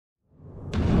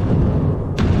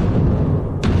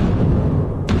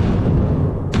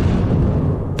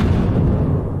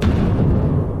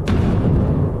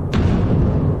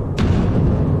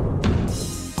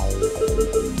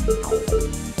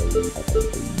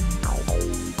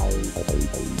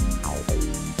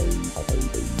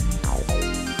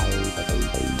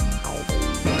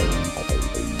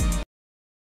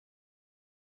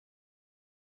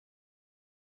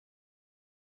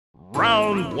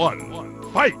Round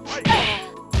 1. Fight!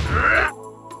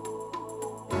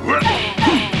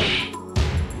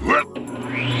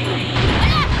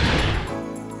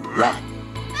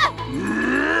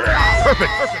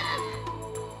 Perfect!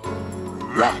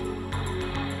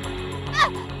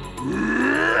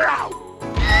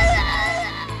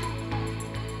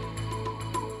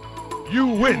 You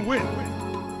win!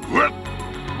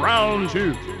 Round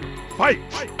 2. Fight!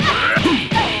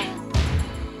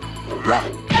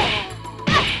 Perfect!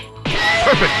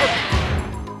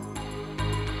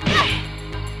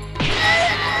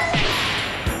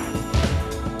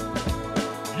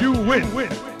 You win!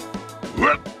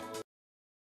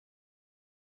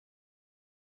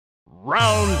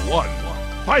 Round 1.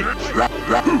 Fight!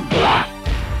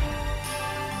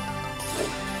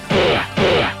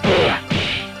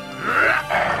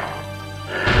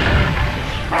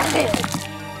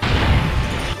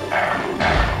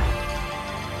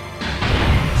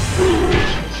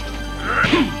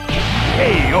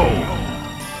 KO!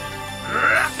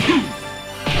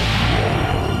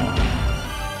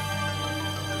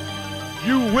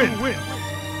 You win!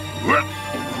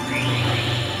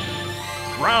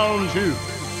 Round 2.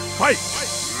 Fight!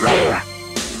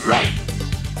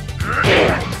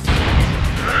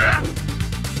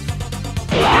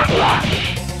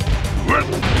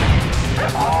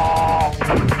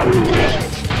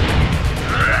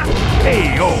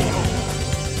 KO!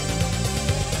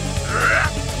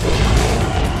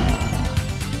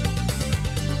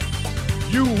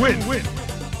 You win!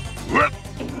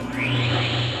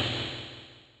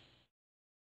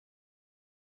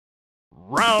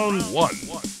 Round 1.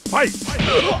 Fight!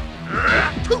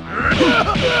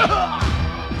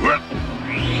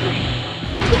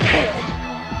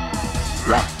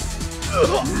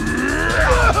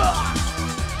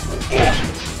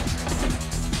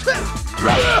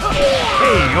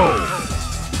 KO!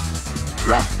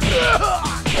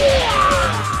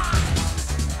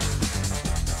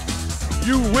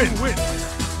 You win!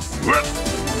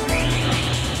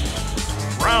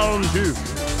 Round 2.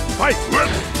 Fight!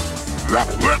 Perfect!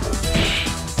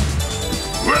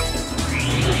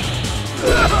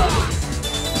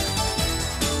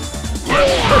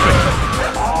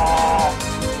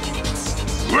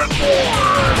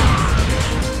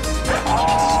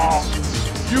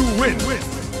 You win!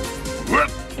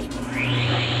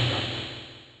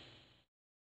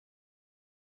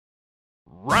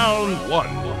 Round 1.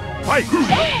 Fight!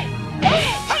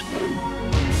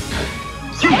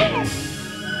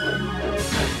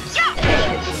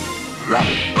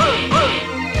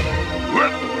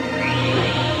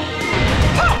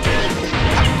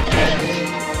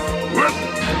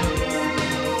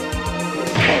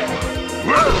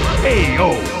 KO!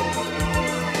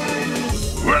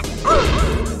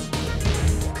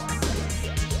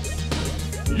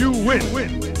 You win!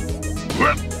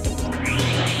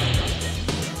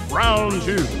 Round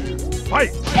 2.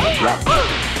 Fight!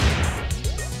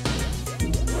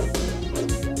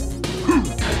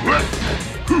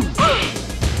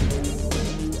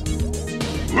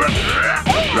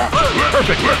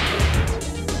 Perfect!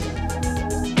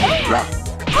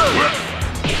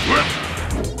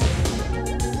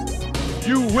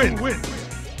 You win!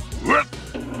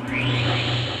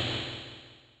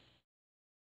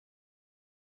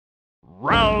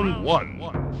 Round 1.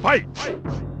 Fight!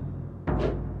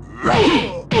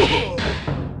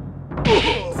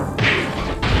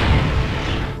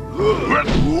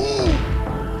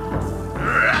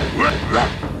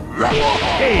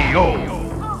 KO!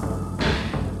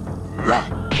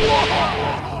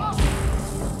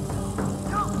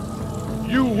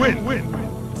 You win!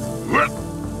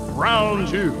 Round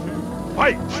 2.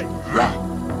 Fight!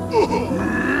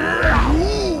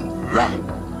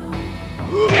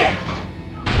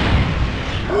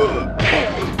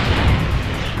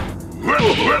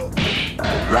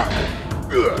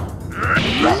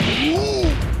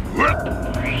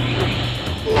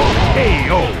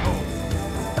 KO!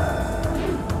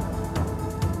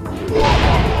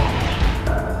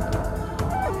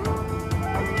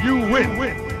 You win!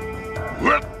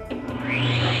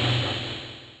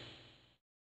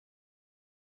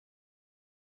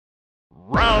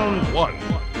 Round 1.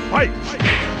 Fight!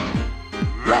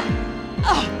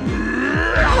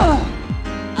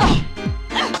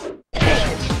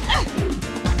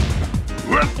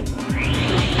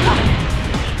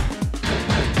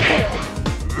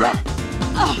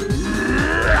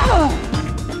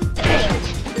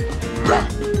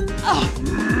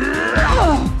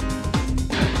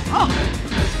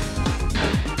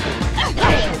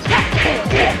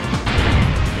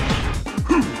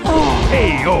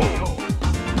 KO!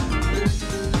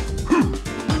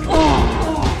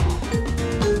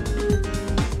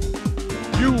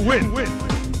 You win.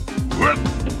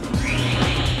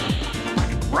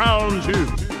 Round 2.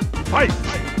 Fight.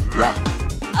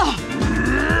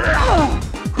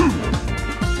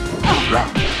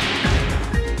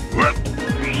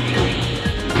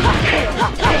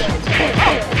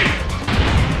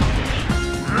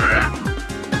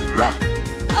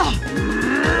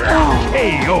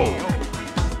 KO.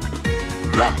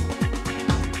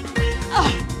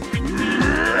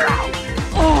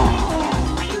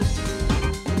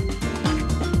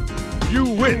 You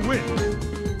win.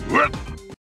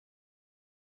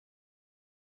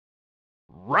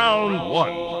 Round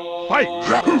 1. Fight.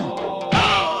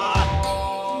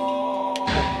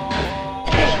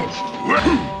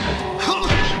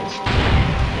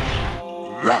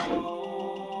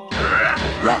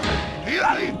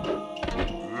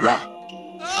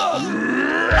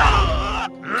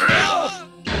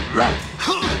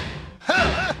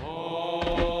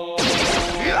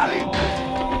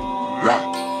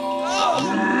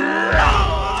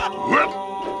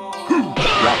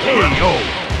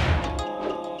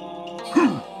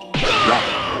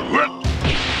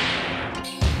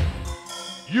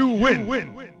 You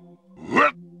win.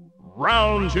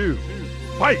 Round 2.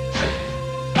 Fight.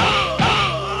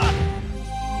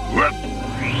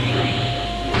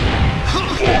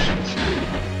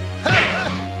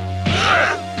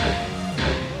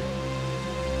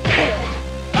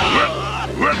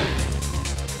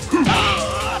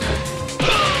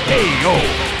 KO.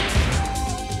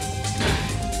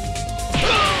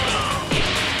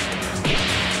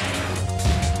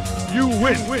 You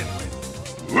win.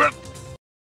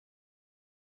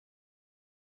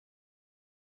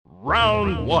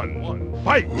 Round 1.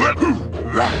 Fight.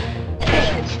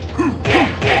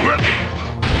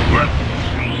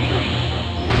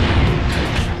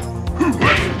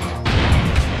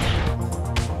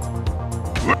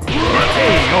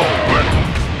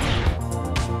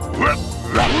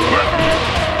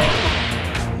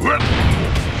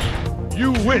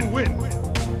 You win.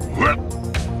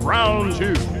 Round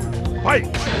 2. Fight.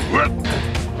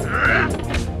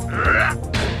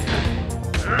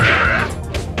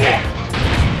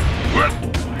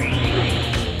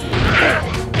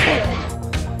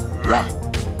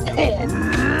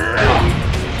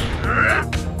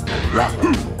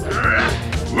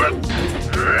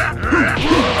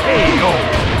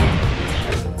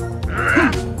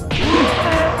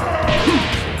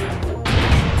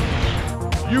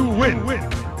 You win.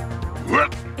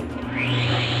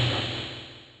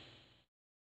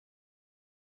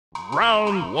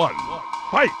 Round 1.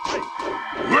 Fight.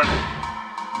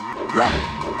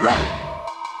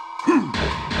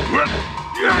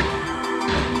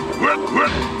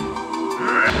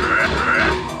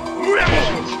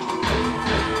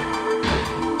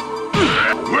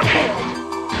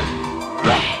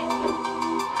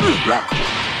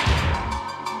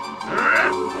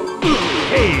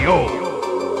 KO.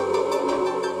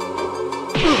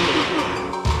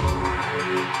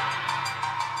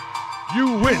 You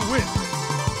win.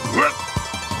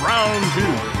 Round 2.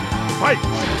 Fight.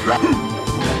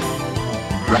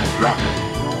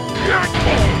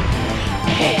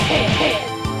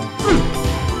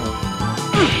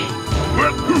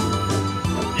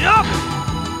 Yup.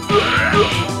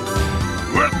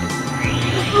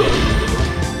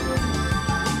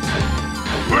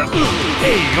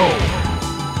 KO.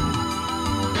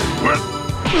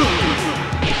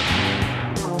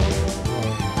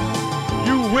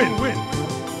 You win.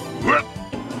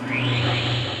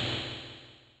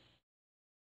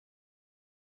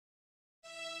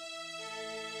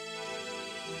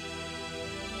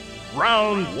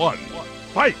 Round 1.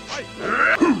 Fight.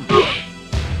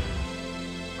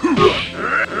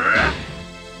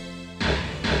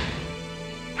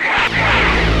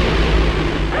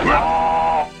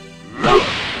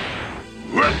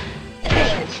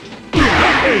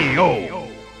 KO.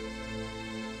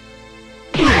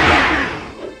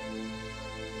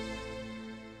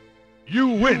 You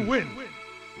win.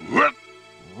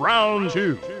 Round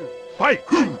 2. Fight.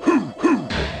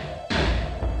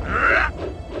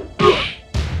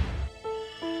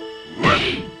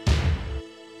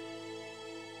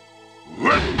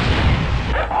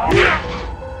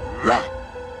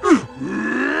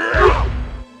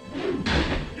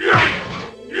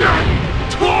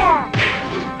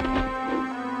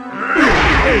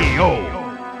 KO.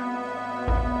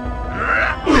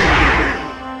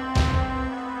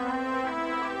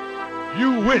 You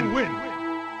win.